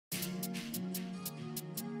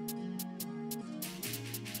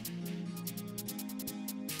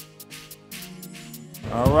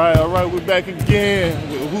All right, we're back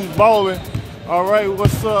again with Who's Ballin'. All right,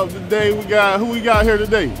 what's up today? Who we got here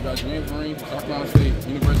today? We got Jermaine Vereen from South Carolina State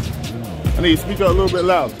University. I need to speak up a little bit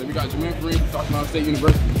louder. So we got Jermaine Vereen from South Carolina State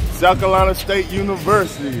University. South Carolina State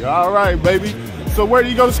University. All right, baby. So where do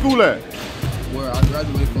you go to school at? Where I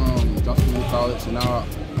graduated from Johnson Community College, and now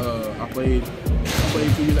I played 2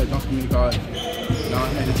 years at Johnson Community College. Now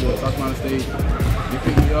I'm headed to South Carolina State. They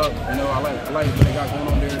picked me up. You know, I like what they got going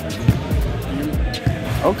on there.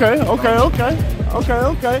 Okay.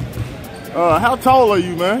 How tall are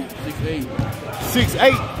you, man? 6'8". 6'8"?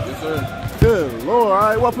 Yes, sir. Good Lord. All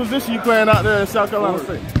right, what position you playing out there in South Carolina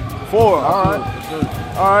State? 4. All right. Yes,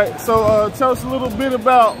 sir. All right. So tell us a little bit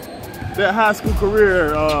about that high school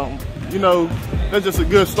career. You know, that's just a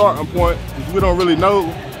good starting point. We don't really know.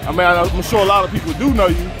 I mean, I'm sure a lot of people do know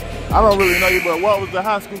you. I don't really know you, but what was the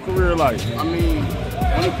high school career like? I mean,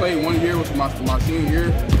 I only played 1 year, which was my senior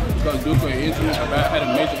year, because due to an injury, I had a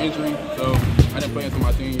major injury, so I didn't play until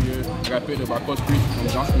my senior year. I got picked up by Coach Creek from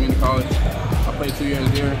Johnson Community College. I played 2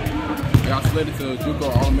 years there. I got selected to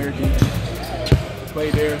JUCO All-American.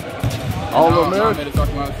 Played there. All-American? Now I'm headed to South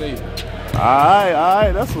Carolina State. All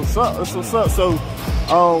right, that's what's up. So,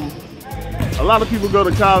 a lot of people go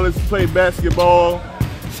to college to play basketball,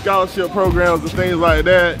 scholarship programs and things like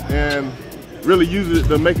that, and really use it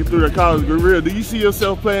to make it through their college career. Do you see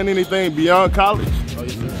yourself playing anything beyond college? Oh,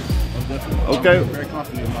 yes, sir. Most definitely. Okay. I'm very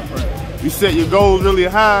confident in my craft. You set your goals really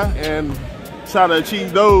high and try to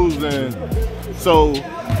achieve those. And so,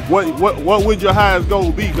 what would your highest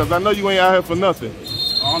goal be? Because I know you ain't out here for nothing.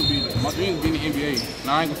 My dream is being in the NBA, and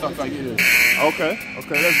I ain't gonna stop till I get there. Okay, that's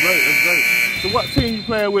great. So, what team you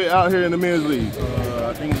playing with out here in the men's league?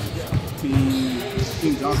 I think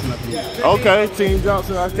Team Johnson, I think. Okay, Team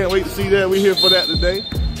Johnson. I can't wait to see that. We're here for that today.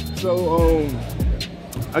 So,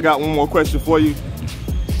 I got one more question for you.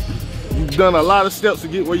 You've done a lot of steps to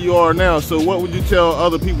get where you are now. So, what would you tell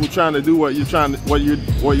other people trying to do what you're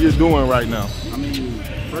doing right now? I mean,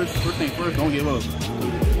 first thing first, don't give up.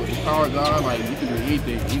 With the power of God, like you can do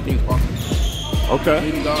anything. Anything's possible. Okay.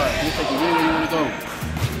 Believe in God. He'll take you where you want to go.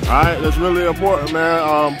 All right, that's really important, man.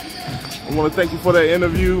 I want to thank you for that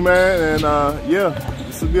interview, man. And yeah,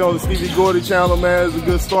 this will be on the Stevie Gordy channel, man. It's a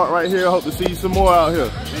good start right here. I hope to see you some more out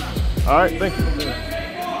here. All right, thank you.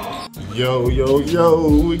 Yo,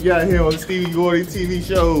 who we got here on the Stevie Gordy TV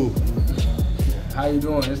show? How you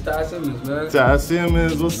doing? It's Ty Simmons, man. Ty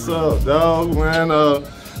Simmons, what's up, dog, man?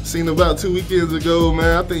 Seen about 2 weekends ago,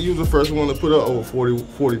 man. I think you was the first one to put up over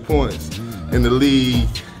 40 points in the league.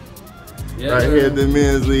 Yeah, right here at the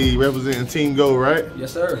men's league, representing Team Go, right?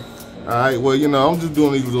 Yes, sir. All right, well, you know, I'm just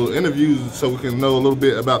doing these little interviews so we can know a little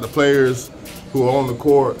bit about the players who are on the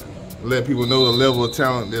court, let people know the level of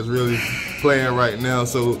talent that's really playing right now.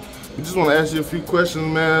 So we just want to ask you a few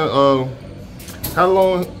questions, man.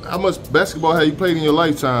 How much basketball have you played in your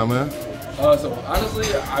lifetime, man? So honestly,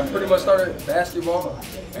 I pretty much started basketball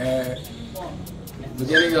at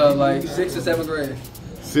beginning of like 6th or 7th grade.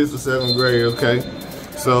 6th or 7th grade, okay.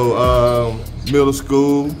 So middle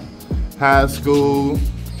school, high school,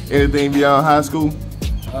 anything beyond high school?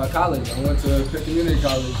 College. I went to Pitt Community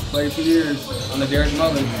College, played 2 years on the Derek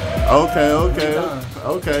Mullins.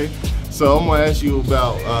 Okay. So I'm gonna ask you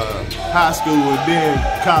about high school and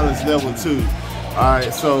then college level too. All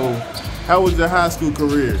right, so how was your high school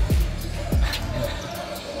career?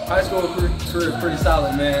 High school career is pretty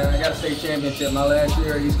solid, man. I got a state championship my last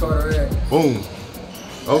year at East Carteret. Boom.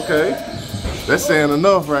 Okay. That's saying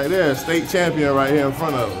enough right there. State champion right here in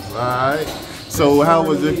front of us. All right. So how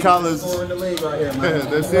was your college? We're in the league right here, man.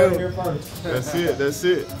 That's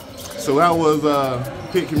it. So how was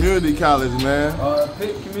Pitt Community College, man?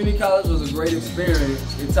 Pitt Community College was a great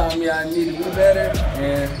experience. It taught me I need to do better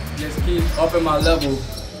and just keep upping my level.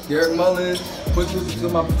 Derek Mullins pushed me to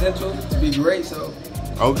my potential to be great, so.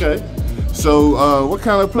 Okay. So what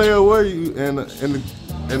kind of player were you in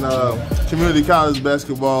community college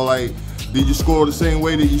basketball? Like, did you score the same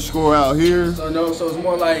way that you score out here? So no, so it's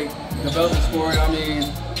more like development scoring. I mean,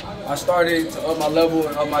 I started to up my level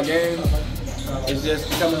and up my game. It's just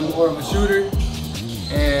becoming more of a shooter,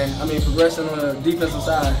 and I mean progressing on the defensive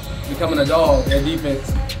side, becoming a dog at defense.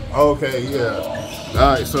 Okay, yeah.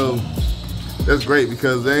 All right, so that's great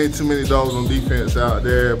because there ain't too many dogs on defense out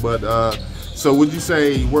there. But so would you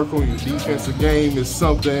say work on your defensive game is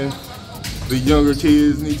something the younger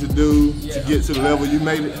kids need to do to get to the level you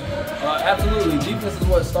made it? Absolutely. Defense is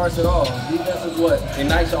what starts it all. Defense is what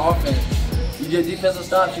ignites your offense. You get defensive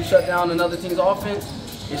stops, you shut down another team's offense,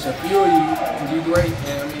 it should fuel you to do great.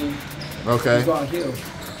 And I mean, you go out and kill.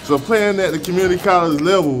 So playing at the community college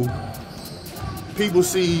level, people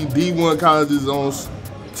see D1 colleges on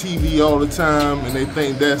TV all the time, and they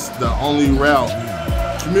think that's the only route.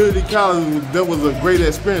 Community college, that was a great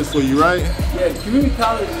experience for you, right? Yeah, community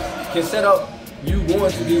college can set up you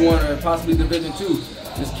going to D1 or possibly Division II.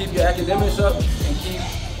 Just keep your academics up and keep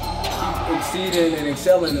exceeding and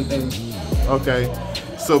excelling in things. Okay.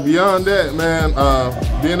 So beyond that, man,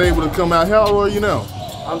 being able to come out here, how old are you now?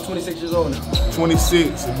 I'm 26 years old now.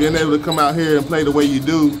 26, being able to come out here and play the way you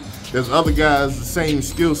do. There's other guys the same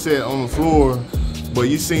skill set on the floor, but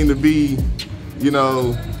you seem to be, you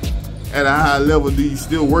know, at a high level. Do you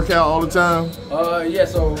still work out all the time? Yeah,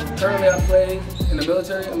 so currently I play in the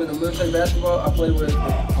military. I'm in the military basketball. I play with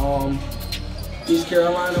East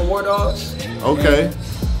Carolina War Dogs. Okay.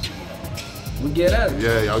 We get at it.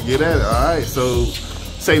 Yeah, y'all get at it. All right, so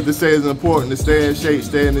safe to say it's important to stay in shape,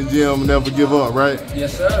 stay in the gym, never give up, right?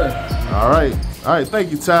 Yes, sir. All right. All right,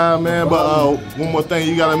 thank you, Ty, man. But one more thing,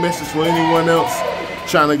 you got a message for anyone else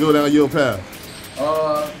trying to go down your path?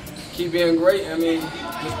 Keep being great. I mean,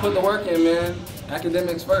 just put the work in, man.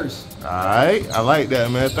 Academics first. All right, I like that,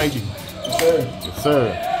 man. Thank you. Yes, sir. Yes,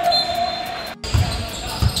 sir.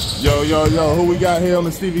 Yo, who we got here on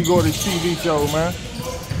the Stevie Gordy's TV show, man?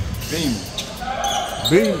 Beaman.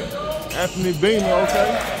 Anthony Beaman,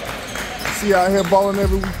 okay. See you out here balling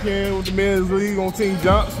every weekend with the men's league on Team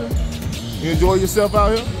Johnson. You enjoy yourself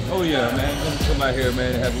out here? Oh yeah, man. Come out here,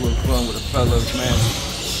 man, and have a little fun with the fellas, man.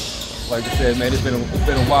 Like I said, man, it's been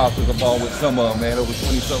a while since I balled with some of them, man, over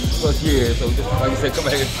 20-something plus years. So just like I said, come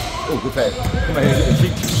out here. Oh, good pass. Come out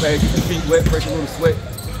here, get your feet wet, break a little sweat,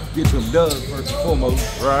 get some dubs first and foremost.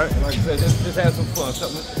 Right. And like I said, just have some fun,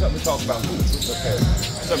 something to talk about. Okay.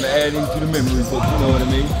 Something to add into the memory book, you know what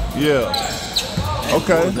I mean? Yeah.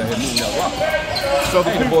 Okay. The boys out here moving that rock. So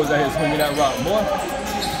the boys out here swinging that rock, boy.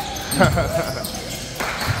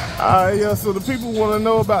 Alright, yeah, so the people want to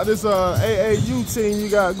know about this AAU team you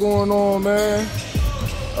got going on, man.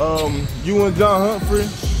 You and John Humphrey.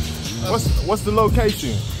 What's the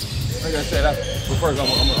location? Like I said, first I'm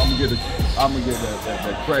gonna give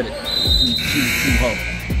that credit to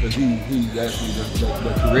Humphrey, because he's actually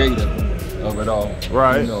the creator of it all.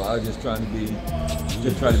 Right. You know, I just trying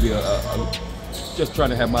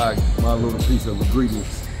to have my little piece of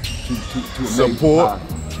ingredients to support.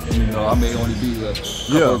 Pie. You know, I may only be a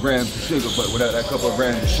couple of grams of sugar, but without that couple of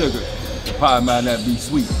grams of sugar, the pie might not be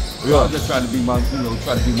sweet. So I'm just trying to be my little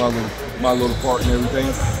part and everything.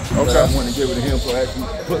 Okay. I want to give it to him for actually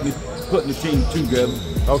putting the team together.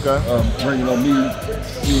 Okay. Bringing on me,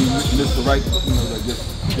 Mr. Right, you know, that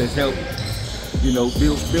just help, you know,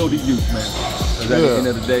 build the youth, man. Because at the end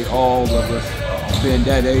of the day, all of us been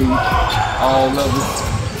that age, all of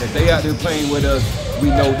us, if they out there playing with us, we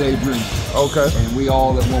know they dream. Okay. And we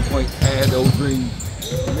all at one point had those dreams.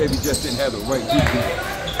 Maybe just didn't have the right people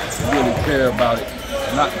to really care about it.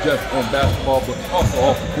 Not just on basketball, but also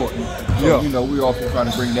off the court. So, you know, we're also trying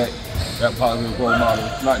to bring that positive role model,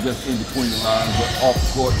 not just in between the lines, but off the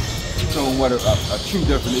court, showing what a true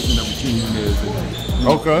definition of a team is.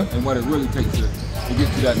 And, and what it really takes to get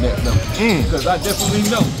to that next level. Because I definitely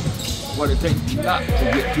know what it takes not to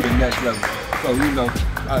get to the next level. So, you know,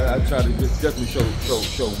 I try to just definitely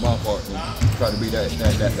show my part and try to be that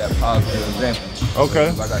positive example.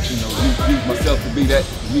 Okay. Like I, you know, use myself to be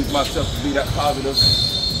that positive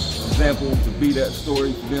example, to be that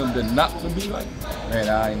story for them to not to be like. Man,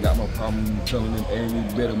 I ain't got no problem telling them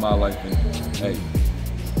every bit of my life. And hey,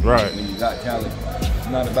 right. When you got talent, it's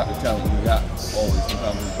not about the talent you got always.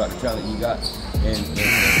 Sometimes it's about the talent you got and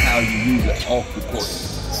how you use it off the court,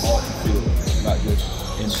 off the field, not just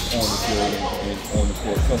on the field and on the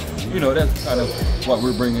court. So, you know, that's kind of what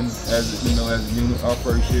we're bringing as a unit, our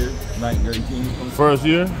first year, 9th grade team. First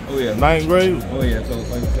year? Oh yeah. 9th grade? Oh yeah. So,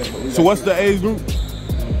 like I said, so what's the age group?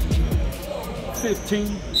 15,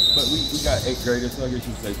 but we got 8th graders, so I guess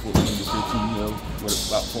you could say 14 to 15, you know, with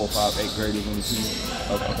about 4 or 5 8th graders on the team.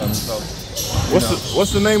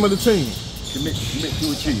 What's the name of the team? Commit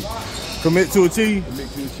to Achieve. Commit to Achieve? Commit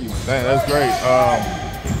to Achieve. Man, that's great.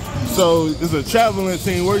 So it's a traveling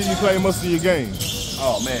team. Where do you play most of your games?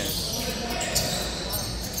 Oh man,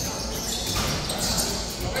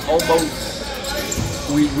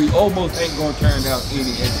 we almost ain't gonna turn down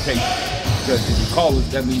any education, because if you call us,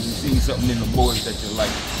 that means you've seen something in the boys that you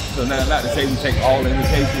like. So now, not to say we take all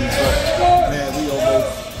invitations, but man, we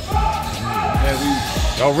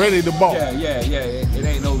y'all ready to ball? Yeah. It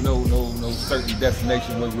ain't no certain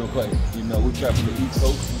destination where we'll play. You know, we travel the East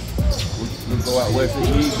Coast. We go out west if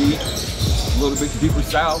need be, a little bit deeper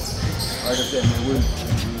south. Like I said, man,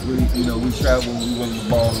 we travel, we willing to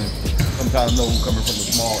ball, and sometimes know we're coming from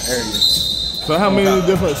a small area. So how many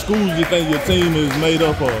different schools do you think your team is made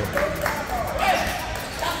up of?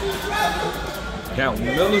 Counting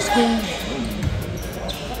middle school.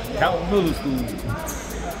 Counting middle school.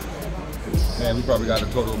 Man, we probably got a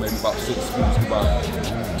total of maybe about 6 schools combined.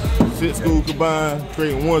 6 schools combined,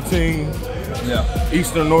 creating one team. Yeah.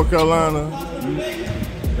 Eastern North Carolina.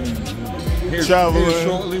 Here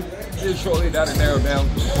shortly, that'll narrow down.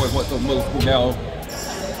 Of course, once those middle school now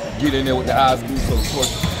get in there with the high school, so of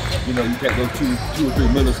course, you know, you take those two or three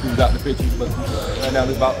middle schools out the picture, but right now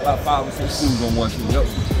there's about 5 or 6 schools on one team. Yep.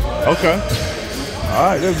 Okay. All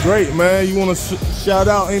right, that's great, man. You want to shout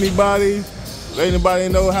out anybody? Let anybody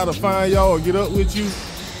know how to find y'all or get up with you?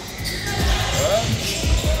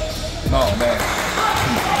 No, man.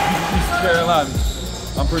 East Carolina.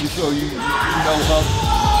 I'm pretty sure you know her.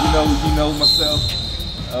 You know myself.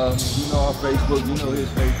 You know our Facebook. You know his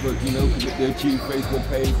Facebook. You know their chief Facebook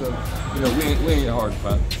page. So you know we ain't hard to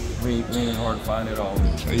find. We ain't hard to find at all.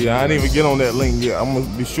 Yeah, I didn't even get on that link yet. I'm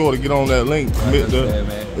gonna be sure to get on that link. Right,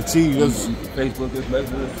 the chief. Facebook is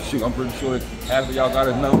Messenger. Shoot, I'm pretty sure half of y'all got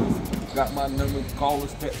his numbers. Got my number. Call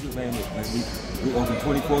us, text us, man. We open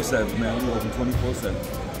 24/7, man. We open 24/7.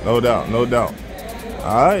 No doubt, no doubt.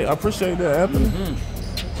 All right, I appreciate that, Anthony.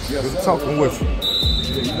 Yeah, Good talking with you.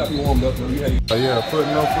 Yeah, you got me warmed up. Yeah,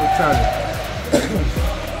 putting on for the time.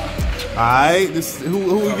 All right, this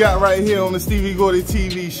who we got right here on the Stevie Gordy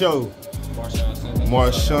TV show?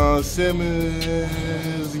 Marshon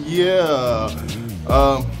Simmons. Yeah.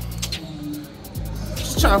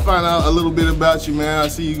 Just trying to find out a little bit about you, man. I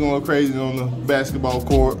see you going crazy on the basketball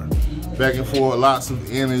court, back and forth, lots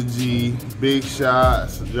of energy, big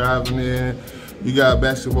shots, driving in. You got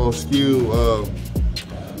basketball skill.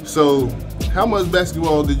 So, how much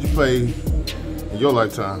basketball did you play in your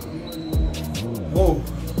lifetime? Whoa,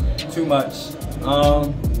 too much.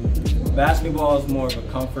 Basketball is more of a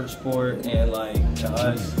comfort sport, and like to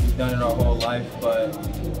us, we've done it our whole life, but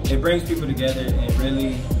it brings people together, and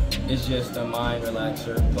really it's just a mind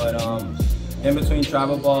relaxer. But in between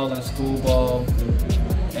travel ball and school ball,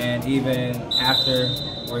 and even after,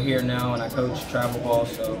 we're here now and I coach travel ball,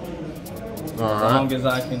 so as long as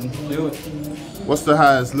I can do it. What's the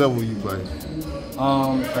highest level you play?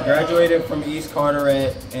 I graduated from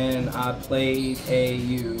Ballin.Carteret and I played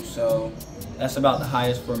AAU, so that's about the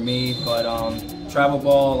highest for me. But travel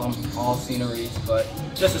ball, I'm all sceneries, but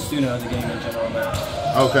just a student of the game in general, man.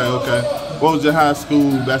 Okay. What was your high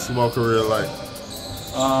school basketball career like?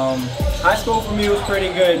 High school for me was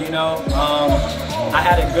pretty good, you know. I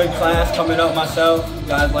had a good class coming up myself,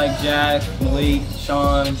 guys like Jack, Malik,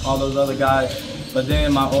 Sean, all those other guys. But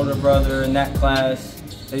then my older brother in that class,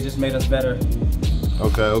 they just made us better.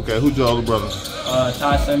 Okay. Who's your older brother?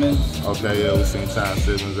 Ty Simmons. Okay, yeah, we've seen Ty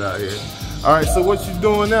Simmons out here. All right, so what you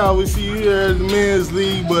doing now? We see you here at the men's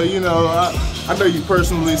league, but you know, I know you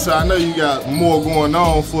personally, so I know you got more going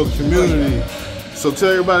on for the community. So tell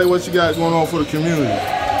everybody what you got going on for the community.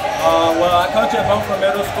 Well, I coach at Beaufort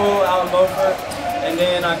Middle School out in Beaufort, and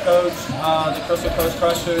then I coach the Crystal Coast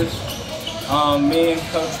Crushers. Me and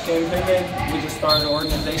Coach Kim Beaman, we just started an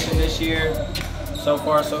organization this year. So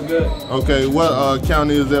far, so good. Okay, what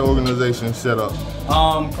county is that organization set up?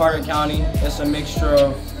 Carter County. It's a mixture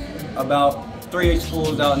of about 3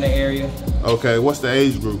 schools out in the area. Okay, what's the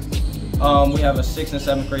age group? We have a 6th and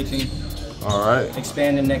 7th grade team. All right.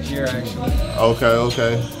 Expanding next year, actually.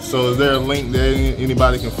 Okay. So is there a link that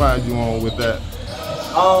anybody can find you on with that?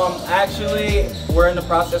 Actually, we're in the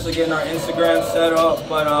process of getting our Instagram set up,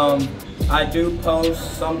 but I do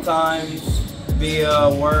post sometimes via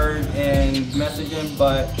word and messaging,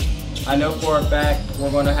 but I know for a fact we're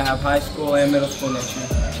going to have high school and middle school next year.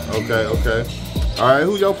 Okay. All right,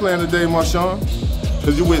 who y'all playing today, Marshon?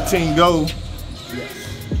 Because you're with Team Go. Yes.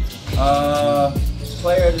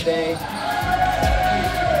 Player today.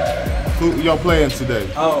 Who y'all playing today?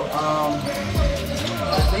 I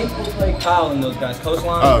think we'll play Kyle and those guys.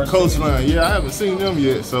 Coastline. Coastline. Yeah, I haven't seen them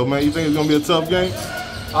yet. So, man, you think it's going to be a tough game?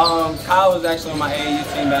 Kyle was actually on my AAU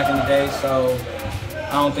team back in the day, so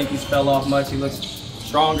I don't think he's fell off much. He looks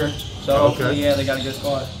stronger. So hopefully, yeah, they got a good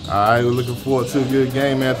squad. All right, we're looking forward to a good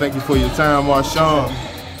game, man. Thank you for your time, Marshon.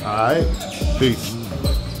 All right, peace.